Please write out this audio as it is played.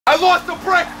I lost a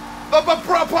brick!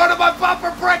 Part of my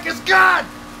bumper brick is gone!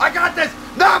 I got this!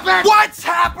 No, bitch! What's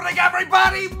happening,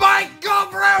 everybody?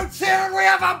 Michael Mrucz here, and we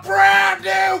have a brand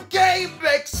new game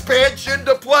expansion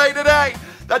to play today.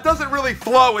 That doesn't really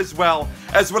flow as well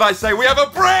as when I say we have a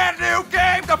brand new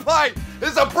game to play.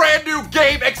 This is a brand new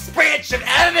game expansion,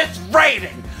 and it's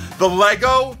raining. The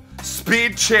Lego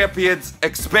Speed Champions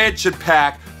expansion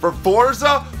pack for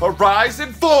Forza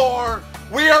Horizon 4.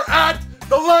 We are at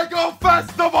the Lego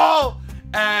Festival.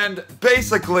 And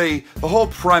basically, the whole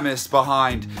premise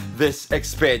behind this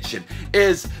expansion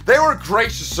is they were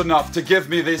gracious enough to give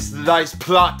me this nice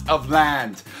plot of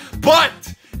land.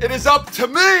 But it is up to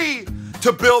me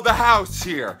to build a house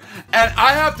here. And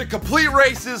I have to complete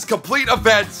races, complete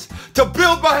events. To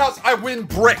build my house, I win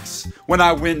bricks when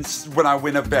I win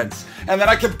events. And then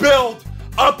I can build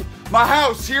up my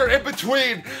house here in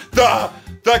between the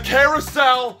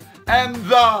carousel and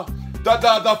the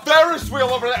Ferris wheel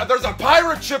over there. There's a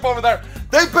pirate ship over there.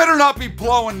 They better not be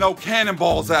blowing no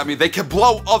cannonballs at me. They can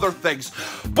blow other things,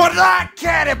 but not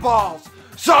cannonballs.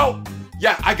 So,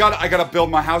 yeah, I gotta build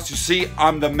my house. You see,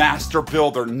 I'm the master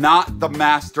builder, not the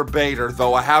masturbator,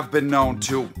 though I have been known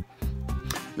to.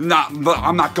 I'm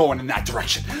not going in that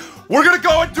direction. We're gonna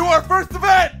go and do our first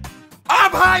event.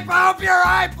 I'm hype, I hope you're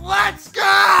hype, let's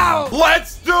go!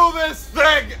 Let's do this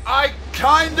thing! I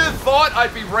kinda thought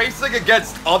I'd be racing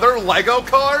against other Lego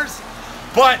cars,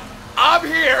 but I'm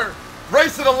here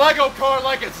racing a Lego car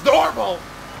like it's normal,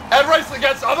 and racing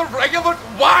against other regular,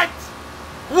 what?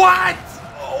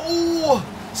 Oh!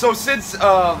 So since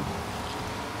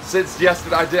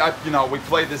yesterday, we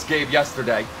played this game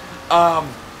yesterday,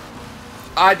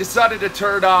 I decided to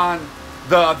turn on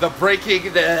the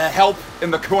braking, the help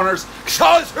in the corners, because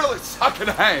I was really sucking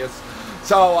ass.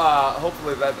 So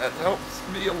hopefully that helps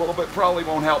me a little bit. Probably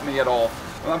won't help me at all,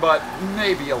 but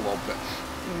maybe a little bit.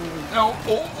 No,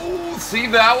 see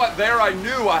now there I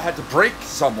knew I had to brake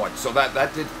somewhat, so that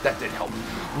did help.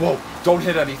 Whoa! Don't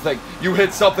hit anything. You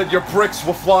hit something, your bricks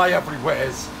will fly everywhere.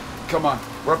 Come on,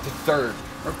 we're up to third.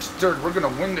 We're gonna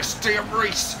win this damn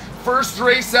race. First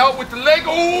race out with the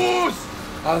Legos.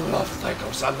 I love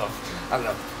Legos. I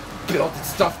love building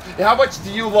stuff. How much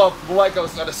do you love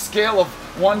Legos on a scale of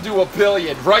 1 to a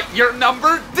billion? Write your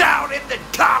number down in the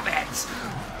comments.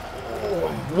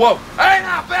 Whoa! Hey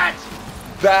now,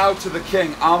 bitch! Bow to the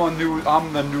king.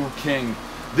 I'm the new king.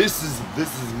 This is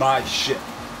my ship.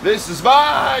 This is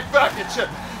my fucking ship.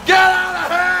 Get out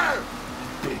of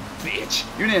here! Big bitch.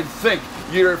 You didn't think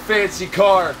your fancy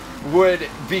car would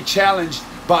be challenged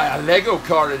by a Lego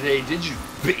car today, did you,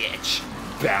 bitch?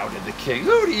 Bow to the king.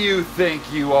 Who do you think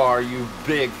you are, you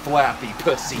big flappy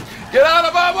pussy? Get out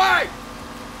of my way!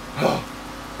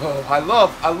 Oh, I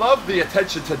love the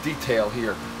attention to detail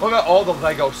here. Look at all the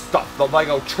Lego stuff, the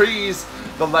Lego trees,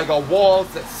 the Lego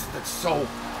walls. That's so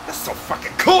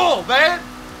fucking cool, man.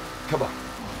 Come on,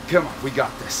 we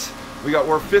got this.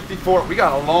 We're 54. We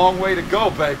got a long way to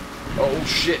go, babe. Oh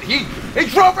shit, he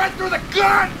drove right through the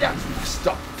gun.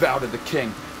 Stop. Bow to the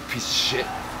king, piece of shit.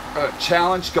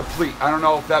 Challenge complete. I don't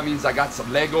know if that means I got some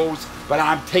Legos, but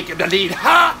I'm taking the lead.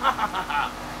 Ha ha ha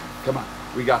ha! Come on,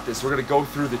 we got this. We're gonna go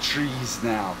through the trees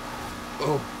now.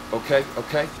 Oh, okay.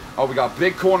 Oh, we got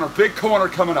big corner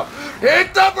coming up.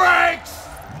 Hit the brakes!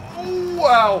 Oh,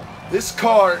 wow, this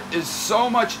car is so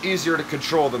much easier to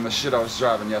control than the shit I was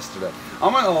driving yesterday.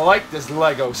 I'm gonna like this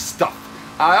Lego stuff.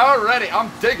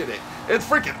 I'm digging it. It's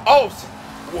freaking awesome.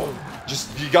 Whoa,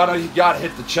 you gotta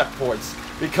hit the checkpoints,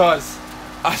 because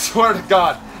I swear to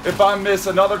God, if I miss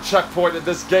another checkpoint in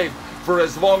this game for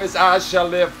as long as I shall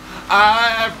live,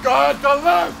 I have got to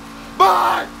live.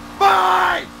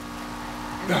 Bye!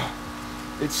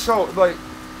 It's so, like,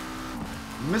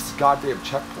 miss goddamn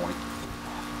checkpoint.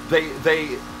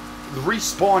 They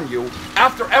respawn you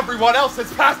after everyone else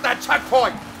has passed that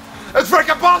checkpoint. It's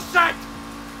freaking bullshit!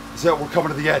 So we're coming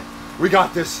to the end. We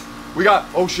got this.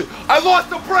 Oh shit. I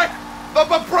lost a brick!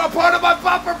 Part of my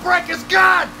bumper brick is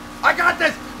gone! I got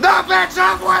this! No, bitch,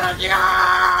 I'm one of you!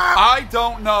 I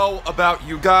don't know about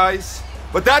you guys,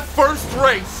 but that first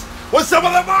race was some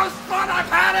of the most fun I've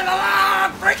had in a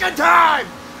long freaking time!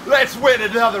 Let's win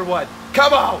another one.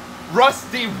 Come on,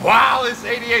 Rusty Wallace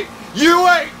 88. You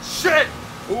ain't shit!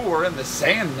 Ooh, we're in the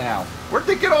sand now. Where'd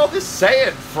they get all this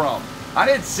sand from? I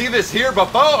didn't see this here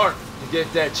before. You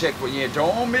get that checkpoint. You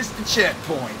don't miss the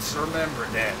checkpoints. Remember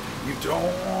that. You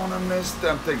don't want to miss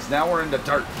them things. Now we're in the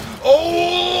dirt.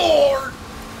 Oh,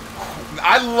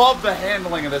 I love the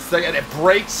handling of this thing, and it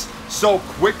brakes so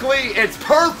quickly. It's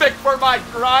perfect for my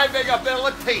driving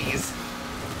abilities.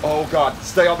 Oh God,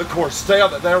 stay on the course. Stay on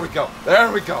the. There we go.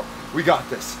 We got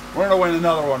this. We're gonna win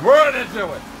another one. We're gonna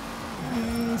do it.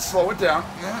 Slow it down.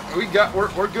 Yeah,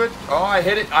 we're good. Oh, I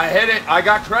hit it. I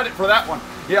got credit for that one.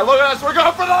 Yeah, look at us. We're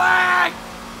going for the leg.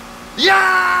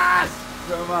 Yes!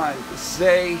 Come on.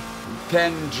 Say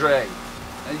Pendre.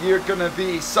 And you're going to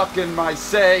be sucking my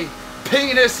say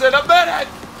penis in a minute.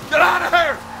 Get out of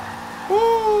here.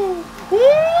 Woo! Woo!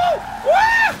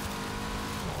 Woo!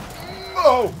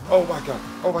 Oh my God.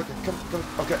 Oh my God. Come.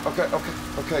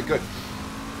 Okay, good.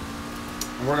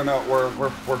 We're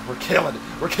killing it.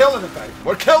 We're killing it, baby.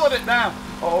 We're killing it now.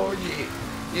 Oh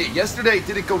yeah. Yesterday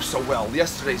didn't go so well.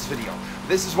 Yesterday's video.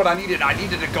 This is what I needed. I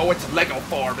needed to go into Lego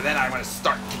form, and then I'm gonna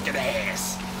start kicking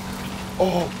ass.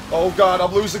 Oh God,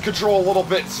 I'm losing control a little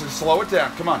bit. So slow it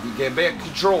down. Come on, you get back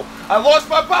control. I lost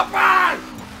my bumper.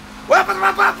 What happened to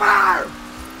my bumper?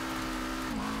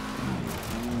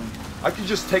 I could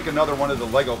just take another one of the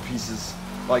Lego pieces,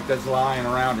 like that's lying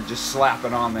around, and just slap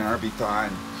it on there every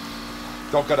time.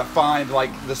 Don't gotta find like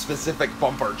the specific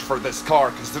bumper for this car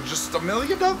because there's just a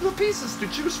million of the pieces to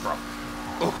choose from.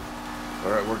 All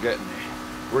right, we're getting there.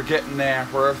 We're getting there.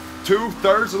 We're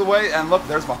 2/3 of the way, and look,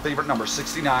 there's my favorite number,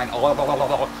 69.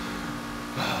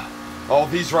 Oh,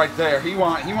 these right there. He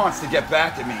wants to get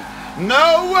back at me.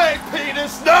 No way,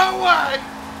 penis. No way.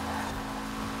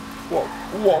 Whoa.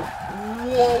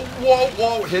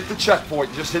 Hit the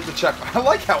checkpoint. Just hit the checkpoint. I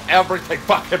like how everything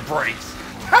fucking breaks.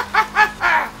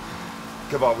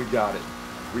 Come on, we got it.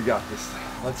 We got this thing.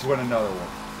 Let's win another one.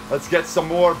 Let's get some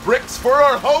more bricks for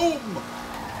our home.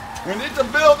 We need to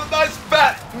build a nice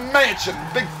fat mansion,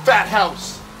 big fat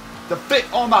house to fit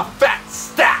all my fat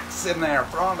stacks in there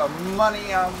for all the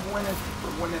money I'm winning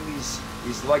for winning these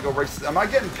Lego races. Am I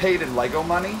getting paid in Lego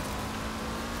money?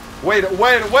 Wait a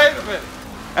minute.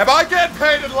 Am I getting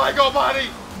paid in Lego money?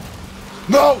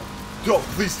 No! No,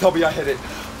 please tell me I hit it.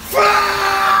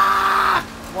 Fuck!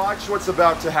 Watch what's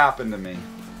about to happen to me.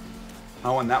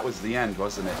 Oh, and that was the end,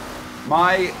 wasn't it?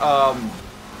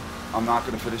 I'm not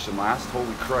going to finish in last.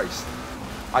 Holy Christ.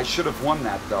 I should have won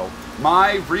that, though.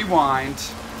 My rewind.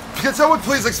 Can someone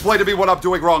please explain to me what I'm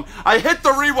doing wrong? I hit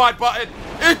the rewind button.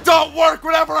 It don't work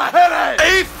whenever I hit it.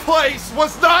 8th place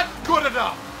was not good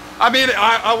enough. I mean,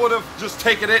 I would have just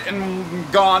taken it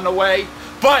and gone away.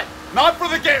 But not for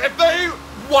the game. If they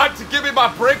want to give me my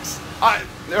bricks,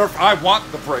 if I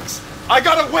want the bricks, I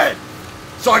gotta win.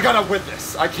 So I gotta win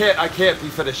this. I can't be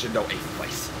finishing no 8th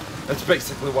place. That's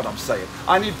basically what I'm saying.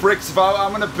 I need bricks. If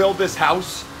I'm gonna build this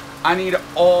house, I need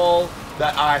all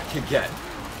that I can get.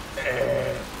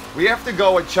 We have to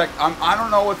go and check. I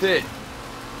don't know if it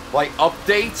like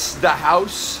updates the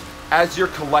house as you're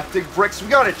collecting bricks. We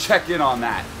gotta check in on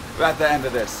that at the end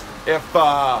of this. If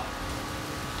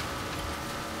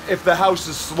the house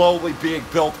is slowly being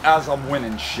built as I'm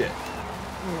winning shit.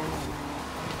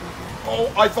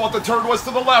 Oh, I thought the turn was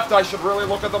to the left. I should really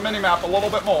look at the minimap a little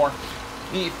bit more.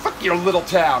 Fuck your little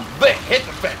town. Hit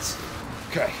the fence.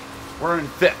 Okay, we're in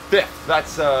 5th.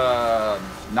 That's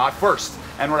not 1st.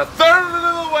 And we're a 3rd of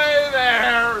the way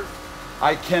there.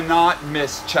 I cannot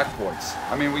miss checkpoints.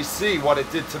 I mean, we see what it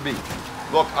did to me.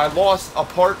 Look, I lost a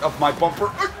part of my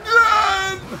bumper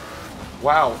again.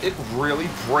 Wow, it really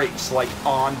breaks like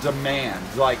on demand.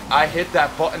 Like I hit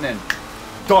that button and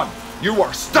done. You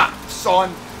are stopped,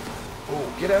 son.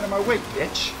 Oh, get out of my way,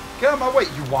 bitch. Get out of my way.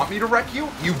 You want me to wreck you?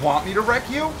 You want me to wreck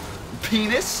you?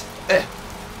 Penis?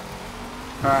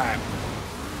 Alright.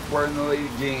 We're in the lead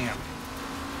again.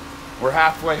 We're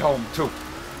halfway home, too.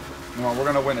 Well, we're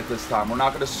going to win it this time. We're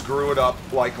not going to screw it up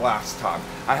like last time.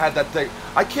 I had that thing.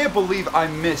 I can't believe I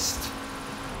missed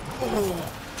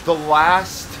the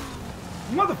last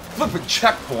mother flipping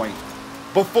checkpoint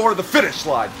before the finish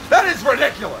line. That is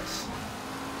ridiculous.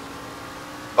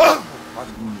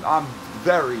 I'm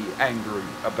very angry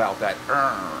about that.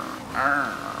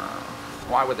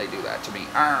 Why would they do that to me?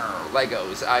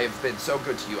 Legos, I have been so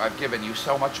good to you. I've given you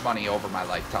so much money over my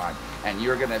lifetime, and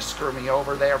you're gonna screw me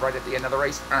over there right at the end of the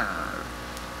race?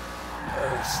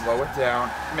 Slow it down.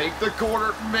 Make the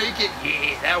corner. Make it.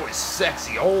 Yeah, that was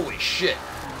sexy. Holy shit.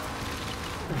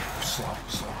 Slow.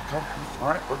 Come. All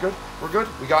right, we're good.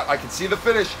 I can see the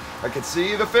finish. I can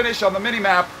see the finish on the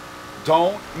mini-map.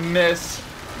 Don't miss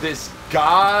this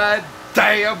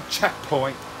goddamn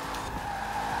checkpoint.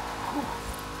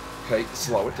 Okay,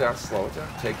 slow it down.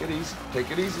 Take it easy.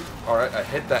 All right, I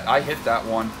hit that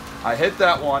one.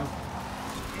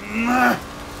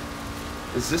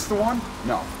 Is this the one?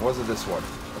 No, it wasn't this one.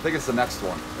 I think it's the next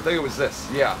one. I think it was this.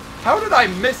 Yeah. How did I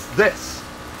miss this?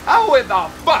 How in the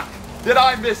fuck did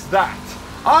I miss that?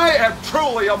 I am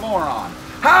truly a moron.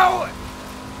 How?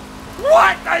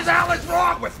 What the hell is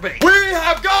wrong with me? We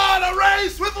have got a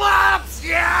race with laps!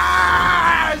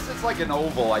 Yes! It's like an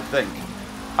oval, I think.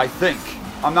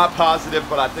 I'm not positive,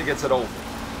 but I think it's an oval.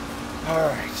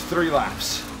 Alright, 3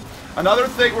 laps. Another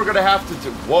thing we're gonna have to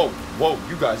do. Whoa,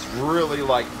 you guys really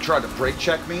like tried to brake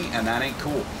check me, and that ain't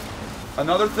cool.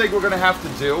 Another thing we're gonna have to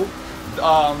do,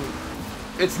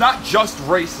 it's not just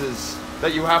races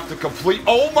that you have to complete.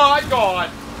 Oh my god!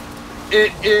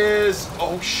 It is,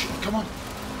 oh shit, come on.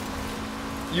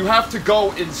 You have to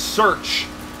go in search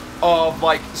of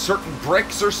like certain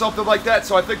bricks or something like that,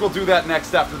 so I think we'll do that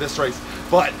next after this race.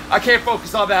 But I can't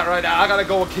focus on that right now. I gotta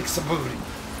go and kick some booty.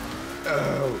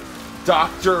 Oh,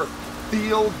 Dr.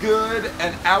 Feel Good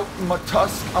and out in my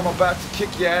tusk. I'm about to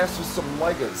kick your ass with some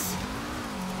Legos.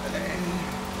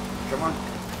 Come on.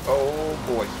 Oh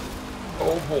boy.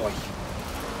 Oh boy.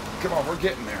 Come on, we're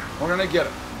getting there. We're gonna get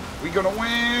it. We gonna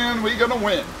win. We gonna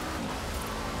win.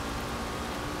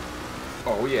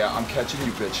 Oh yeah, I'm catching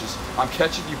you bitches. I'm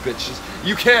catching you bitches.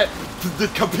 You can't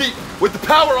compete with the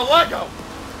power of Lego.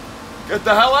 Get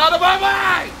the hell out of my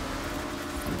way!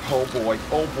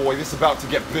 Oh boy, this is about to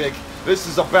get big. This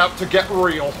is about to get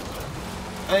real.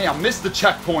 Hey, I missed the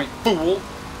checkpoint, fool.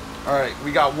 Alright,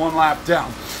 we got 1 lap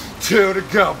down. 2 to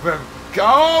go, baby. Go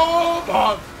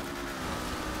on!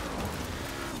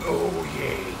 Oh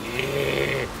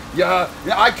yeah. Yeah,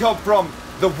 I come from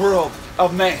the world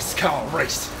of NASCAR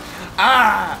race.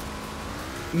 I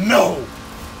know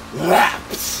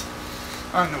laps.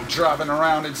 I know driving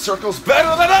around in circles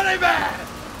better than any man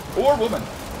or woman.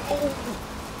 Oh.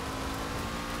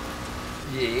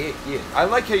 Yeah. I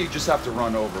like how you just have to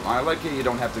run over them. I like how you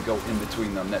don't have to go in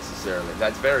between them necessarily.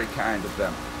 That's very kind of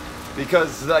them.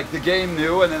 Because, like, the game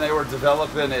knew, and then they were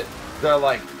developing it. They're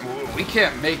like, we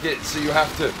can't make it so you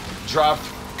have to drive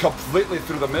completely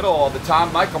through the middle all the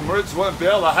time. Michael Mrucz wouldn't be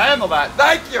able to handle that.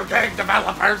 Thank you, game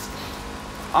developers.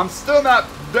 I'm still not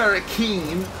very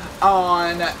keen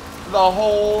on the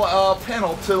whole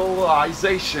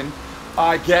penalization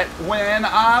I get when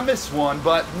I miss one,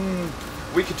 but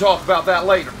we can talk about that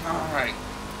later. All right.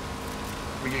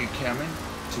 We are coming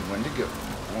to when to go.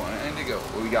 When to go.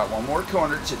 We got 1 more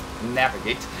corner to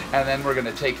navigate, and then we're going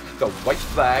to take the white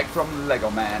flag from Lego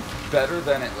Man. Better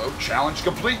than it. Oh, challenge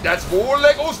complete. That's 4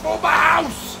 Legos for my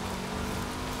house.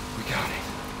 We got it.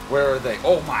 Where are they?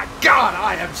 Oh my god,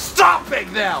 I am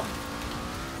stopping them!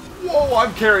 Whoa,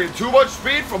 I'm carrying too much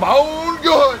speed for my own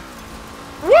good!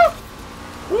 Whoop!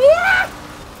 What?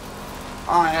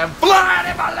 I am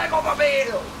flying in my Lego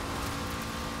mobile!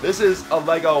 This is a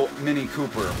Lego Mini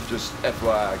Cooper, just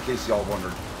FYI, in case y'all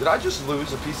wondered. Did I just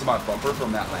lose a piece of my bumper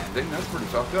from that landing? That's pretty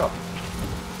fucked up.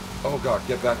 Oh god,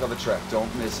 get back on the track.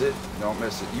 Don't miss it. Don't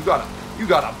miss it. You got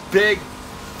a big,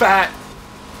 fat,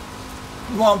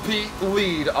 lumpy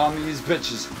lead on these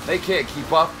bitches. They can't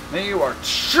keep up. They are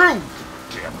too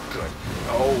damn good.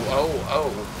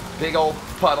 Oh. Big old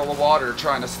puddle of water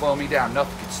trying to slow me down.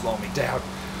 Nothing can slow me down.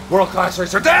 World-class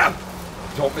racer, down!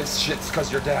 Don't miss shits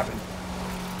because you're dabbing.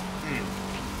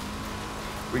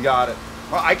 We got it.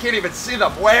 Well, I can't even see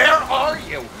them. Where are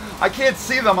you? I can't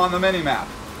see them on the mini-map.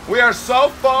 We are so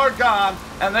far gone,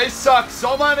 and they suck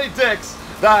so many dicks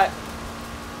that...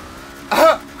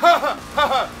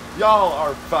 Y'all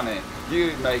are funny.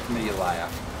 You make me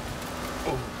laugh.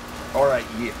 Alright,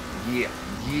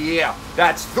 yeah.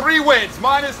 That's 3 wins,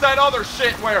 minus that other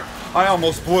shit where I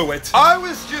almost blew it. I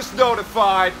was just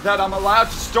notified that I'm allowed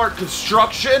to start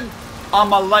construction on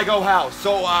my Lego house.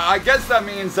 So I guess that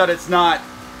means that it's not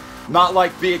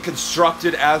like being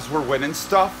constructed as we're winning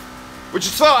stuff. Which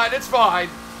is fine, it's fine.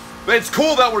 But it's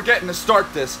cool that we're getting to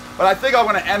start this. But I think I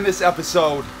want to end this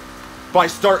episode by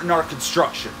starting our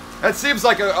construction. That seems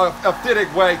like a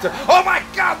fitting way to... Oh my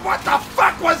god, what the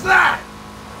fuck was that?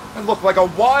 It looked like a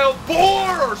wild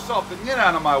boar or something. Get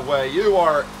out of my way. You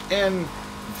are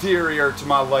inferior to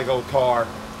my Lego car.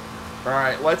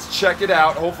 Alright, let's check it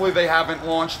out. Hopefully they haven't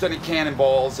launched any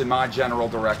cannonballs in my general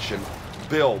direction.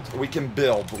 Build. We can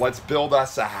build. Let's build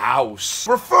us a house.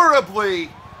 Preferably,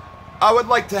 I would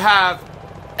like to have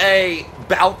a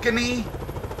balcony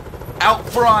out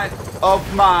front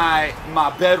of my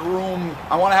bedroom.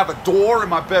 I want to have a door in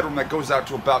my bedroom that goes out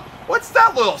to about... What's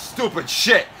that little stupid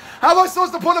shit? How am I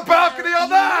supposed to put a balcony on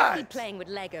that? You might be playing with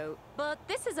Lego, but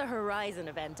this is a Horizon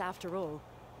event after all.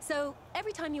 So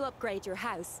every time you upgrade your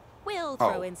house, we'll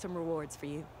throw in some rewards for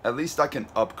you. At least I can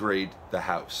upgrade the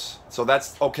house. So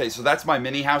that's okay. So that's my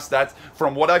mini house. That's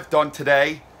from what I've done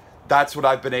today. That's what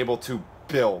I've been able to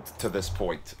build to this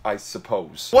point, I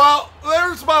suppose. Well,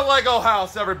 there's my Lego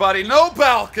house, everybody. No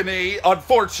balcony,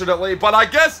 unfortunately, but I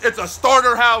guess it's a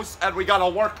starter house, and we gotta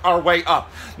work our way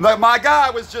up. My guy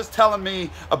was just telling me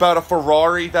about a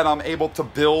Ferrari that I'm able to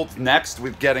build next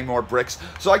with getting more bricks.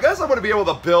 So I guess I'm gonna be able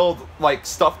to build, like,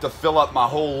 stuff to fill up my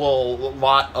whole little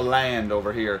lot of land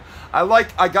over here.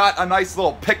 I got a nice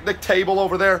little picnic table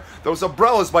over there. Those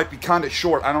umbrellas might be kind of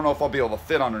short. I don't know if I'll be able to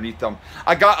fit underneath them.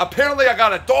 Apparently I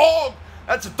got a dog.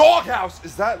 That's a dog house.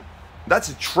 That's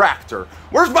a tractor.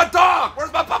 Where's my dog?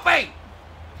 Where's my puppy?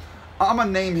 I'm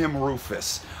gonna name him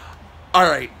Rufus. All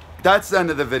right, that's the end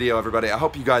of the video, everybody. I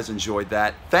hope you guys enjoyed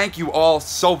that. Thank you all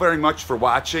so very much for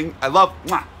watching. I love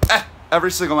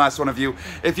every single last one of you.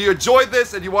 If you enjoyed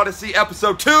this and you want to see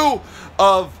episode 2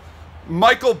 of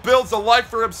Michael builds a life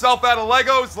for himself out of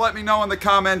Legos, let me know in the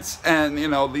comments, and, you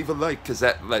know, leave a like, because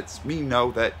that lets me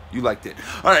know that you liked it.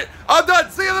 All right, I'm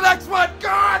done. See you in the next one.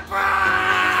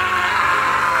 Goodbye!